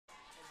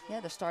Yeah,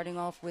 they're starting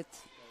off with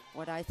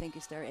what I think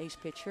is their ace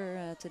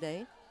pitcher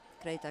today,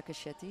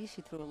 Cacciamani.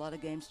 She threw a lot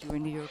of games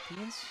during the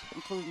Europeans,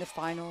 including the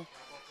final,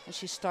 and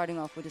she's starting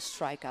off with a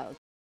strikeout.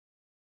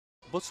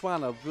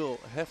 Botswana will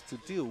have to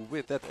deal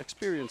with that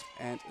experience,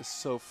 and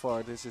so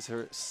far this is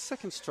her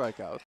second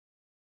strikeout.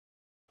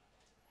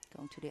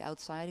 Going to the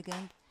outside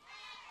again,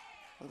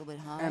 a little bit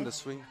high. And a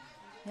swing.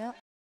 Yeah.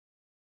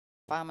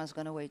 Fama's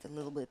gonna wait a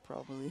little bit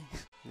probably.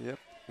 Yep,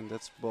 and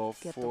that's ball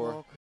Get 4. the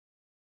walk.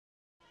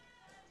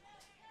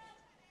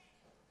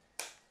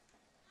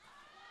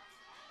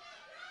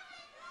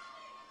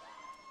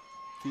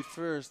 The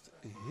first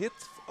hit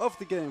of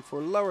the game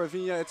for Laura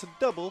Vinha. It's a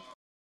double.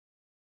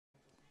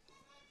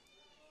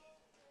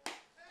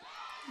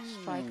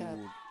 Strikeout.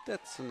 Ooh,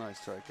 that's a nice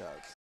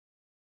strikeout.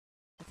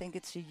 I think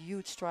it's a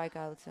huge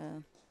strikeout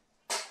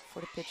for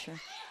the pitcher.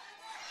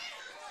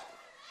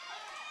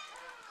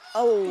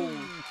 Oh!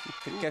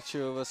 The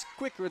catcher was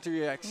quick with the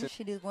reaction. Yeah,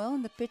 she did well,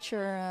 and the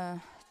pitcher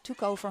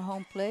took over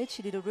home plate.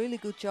 She did a really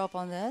good job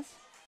on that.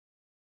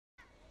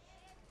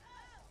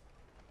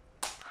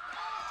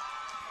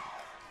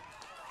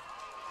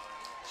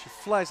 She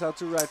flies out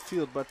to right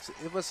field, but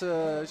it was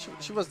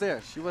she was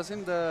there. She was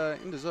in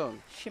the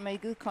zone. She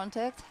made good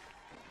contact.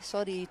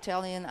 Saw the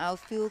Italian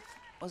outfield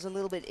was a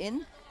little bit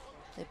in.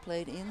 They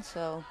played in,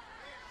 so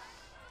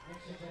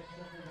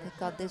they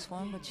got this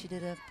one, but she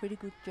did a pretty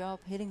good job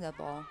hitting that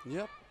ball.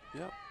 Yep,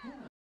 yep.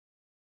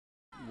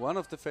 One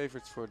of the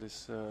favorites for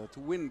this to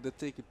win the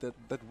ticket,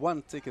 that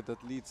one ticket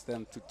that leads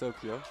them to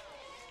Tokyo.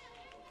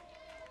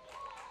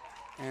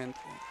 And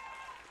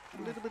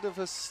a little bit of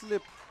a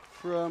slip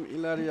from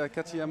Ilaria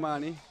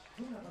Cacciamani,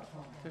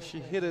 because she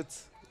hit it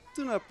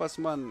to Tuna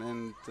Pasman,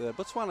 and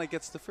Botswana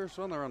gets the first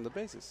runner on the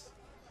bases.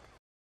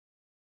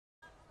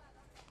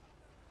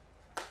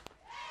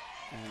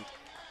 And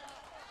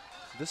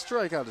the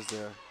strikeout is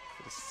there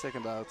for the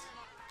second out.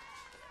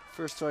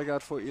 First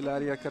strikeout for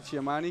Ilaria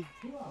Cacciamani.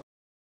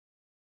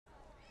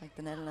 Like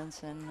the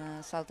Netherlands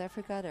and South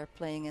Africa, they're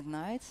playing at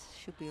night.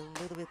 Should be a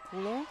little bit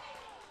cooler.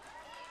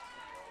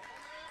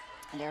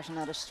 And there's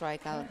another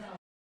strikeout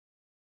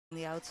on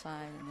the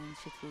outside, and then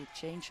she threw a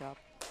change-up.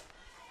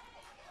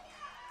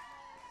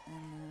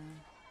 And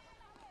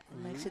it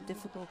makes it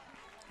difficult.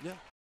 Yeah.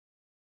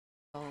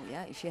 Oh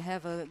yeah, if you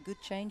have a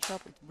good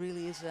change-up, it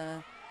really is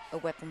a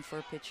weapon for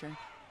a pitcher.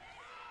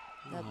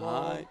 That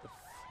ball.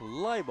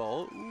 Fly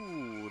ball.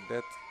 Ooh,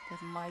 that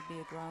might be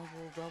a ground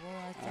rule double,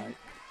 I think.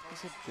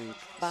 Because it think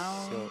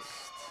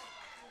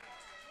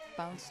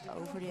bounced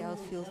over the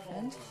outfield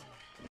fence.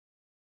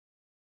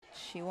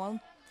 She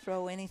won't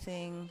throw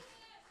anything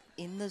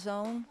in the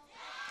zone.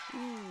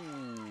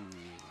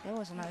 That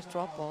was a nice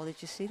drop ball.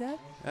 Did you see that?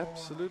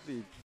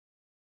 Absolutely.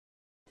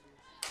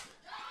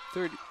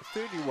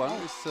 31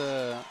 is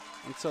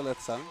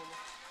Onneetse.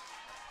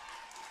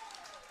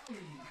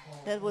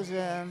 That was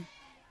a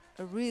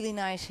really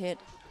nice hit.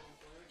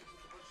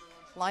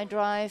 Line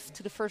drive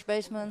to the first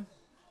baseman.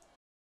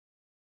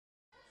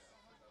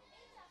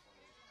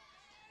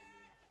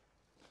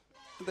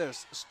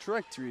 There's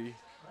strike 3.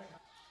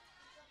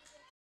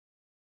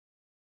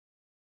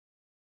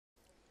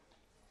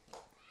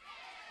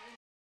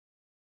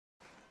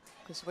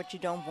 Because what you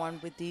don't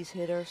want with these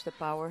hitters, the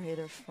power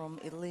hitters from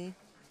Italy,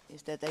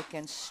 is that they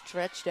can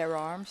stretch their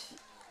arms.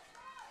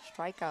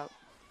 Strikeout.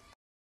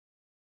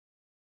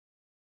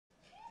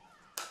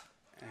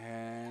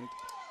 And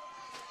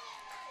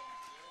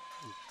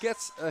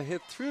gets a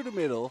hit through the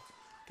middle.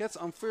 Gets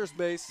on first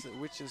base,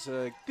 which is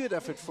a good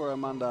effort for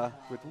Amanda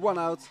with 1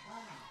 out.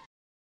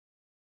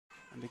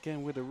 And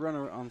again with a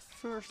runner on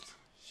first,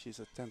 she's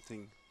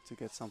attempting to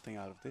get something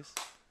out of this.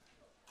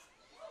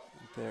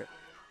 And there.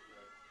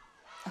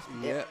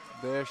 Yeah,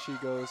 there she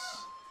goes.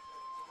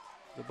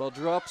 The ball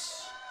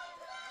drops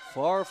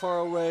far, far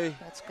away.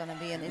 That's going to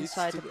be an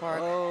inside the park.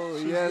 Oh,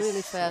 she's yes,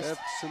 really fast.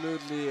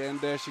 Absolutely. And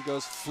there she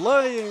goes,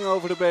 flying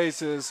over the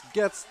bases.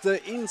 Gets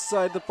the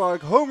inside the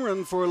park home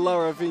run for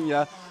Laura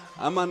Vinha.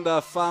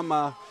 Amanda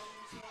Fama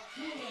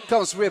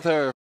comes with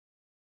her.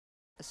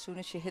 As soon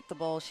as she hit the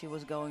ball, she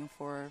was going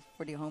for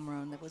the home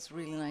run. That was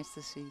really nice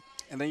to see.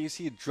 And then you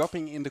see it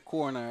dropping in the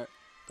corner.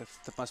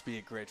 That must be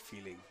a great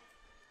feeling.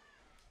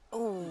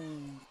 Oh,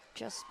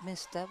 just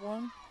missed that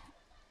one.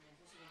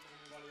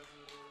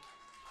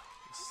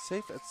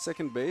 Safe at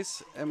second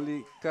base,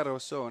 Emily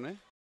Carosone.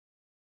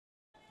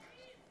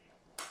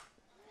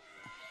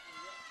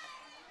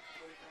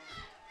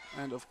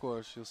 And of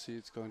course, you'll see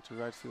it's going to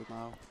right field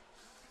now.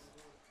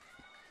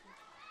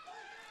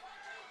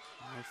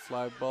 High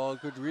fly ball,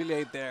 good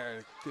relay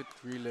there. Good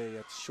relay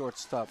at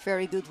shortstop.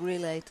 Very good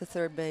relay to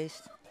third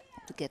base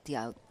to get the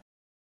out.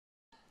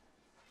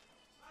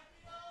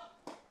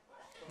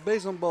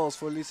 Base on balls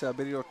for Lisa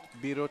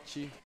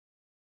Birocci.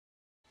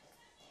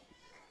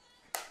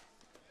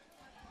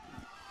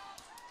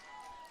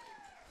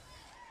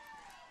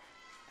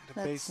 The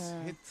base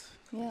hit.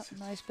 Yeah,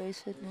 nice base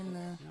hit in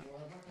the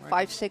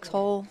Right 5-6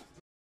 hole.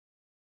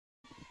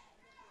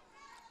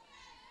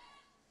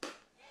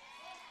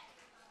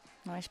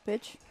 Nice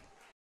pitch.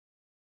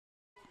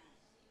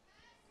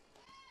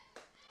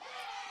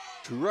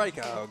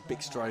 Strikeout, big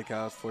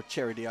strikeout for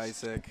Charity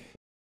Isaac.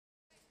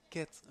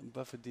 Get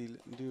Buffadil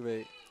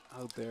Due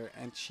out there,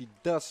 and she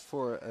does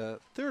for a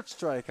third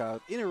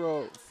strikeout in a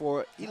row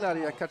for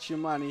Ilaria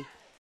Cacciamani.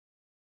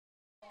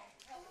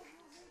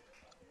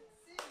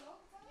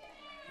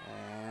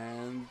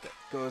 And that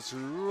goes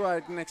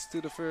right next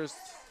to the first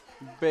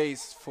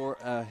base for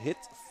a hit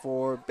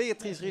for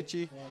Beatrice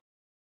Ricci.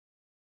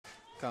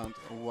 Count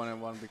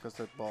 1-1 because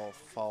that ball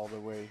fouled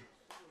away.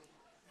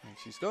 And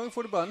she's going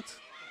for the bunt.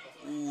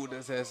 Ooh,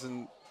 that has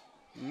a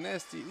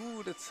nasty.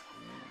 Ooh, that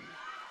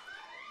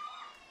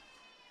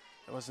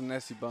was a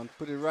nasty bunt.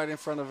 Put it right in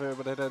front of her,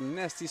 but it had a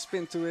nasty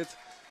spin to it.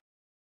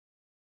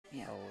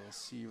 Yeah. I'll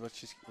see what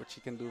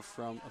she can do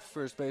from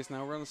first base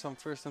now. Runners on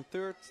first and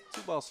third.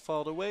 2 balls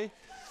fouled away.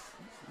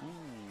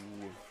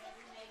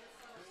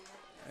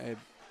 Ooh.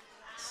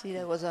 See,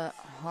 that was a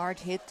hard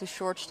hit to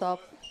shortstop.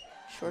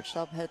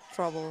 Shortstop had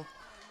trouble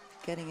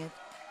getting it.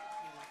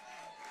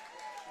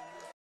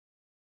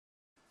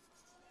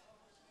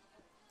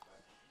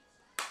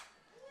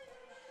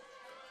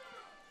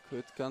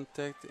 Good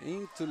contact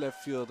into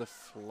left field, a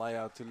fly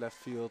out to left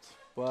field,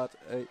 but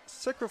a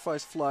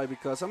sacrifice fly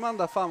because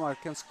Amanda Fama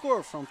can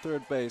score from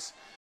third base.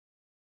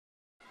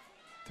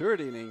 Third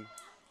inning,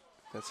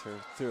 that's her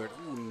third.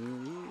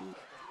 Ooh.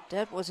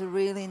 That was a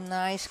really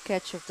nice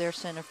catch of their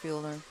center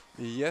fielder.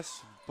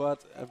 Yes,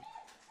 but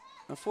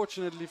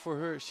unfortunately for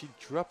her, she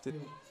dropped it.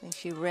 I think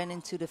she ran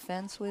into the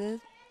fence with it.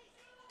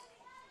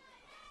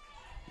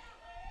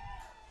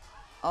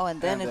 Oh, and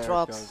then it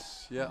dropped.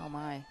 Yeah. Oh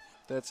my.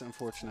 That's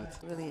unfortunate.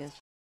 It really is.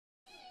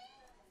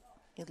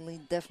 Italy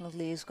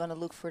definitely is going to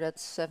look for that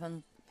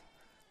 7th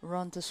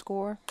run to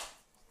score.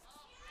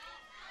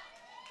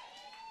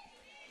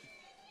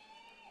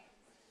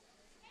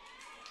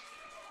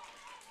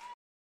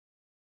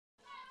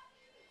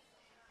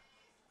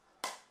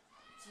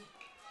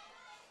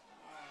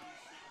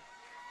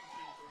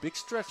 Big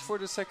stretch for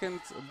the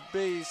second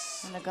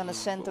base. And they're going to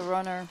send the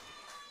runner.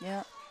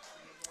 Yeah.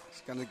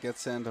 It's going to get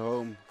sent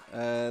home.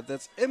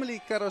 That's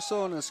Emily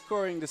Carosone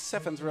scoring the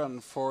 7th run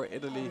for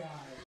Italy.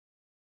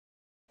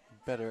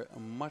 Better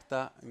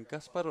Marta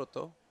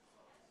Gasparotto.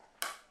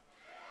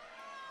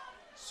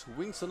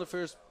 Swings on the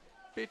first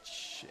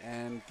pitch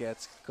and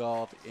gets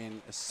caught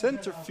in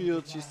center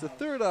field. She's the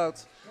 3rd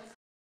out.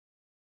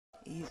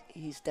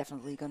 He's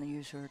definitely going to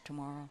use her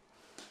tomorrow.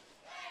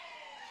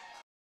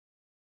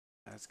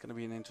 It's going to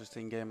be an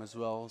interesting game as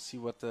well. See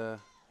what the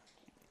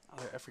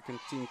other African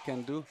team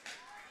can do.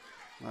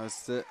 Now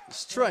it's the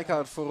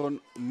strikeout for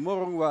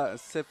Morongwa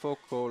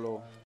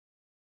Sepokolo.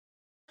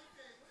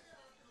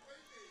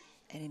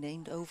 And it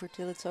ain't over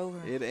till it's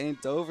over. It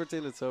ain't over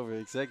till it's over,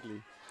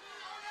 exactly.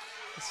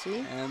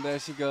 See? And there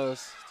she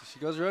goes. She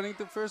goes running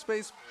to first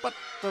base, but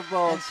the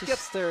ball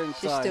gets there in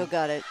time. She still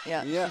got it.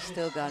 Yeah, she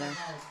still got her.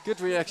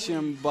 Good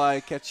reaction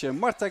by catcher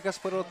Marta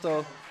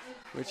Gasparotto,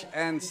 which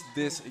ends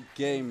this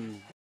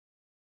game.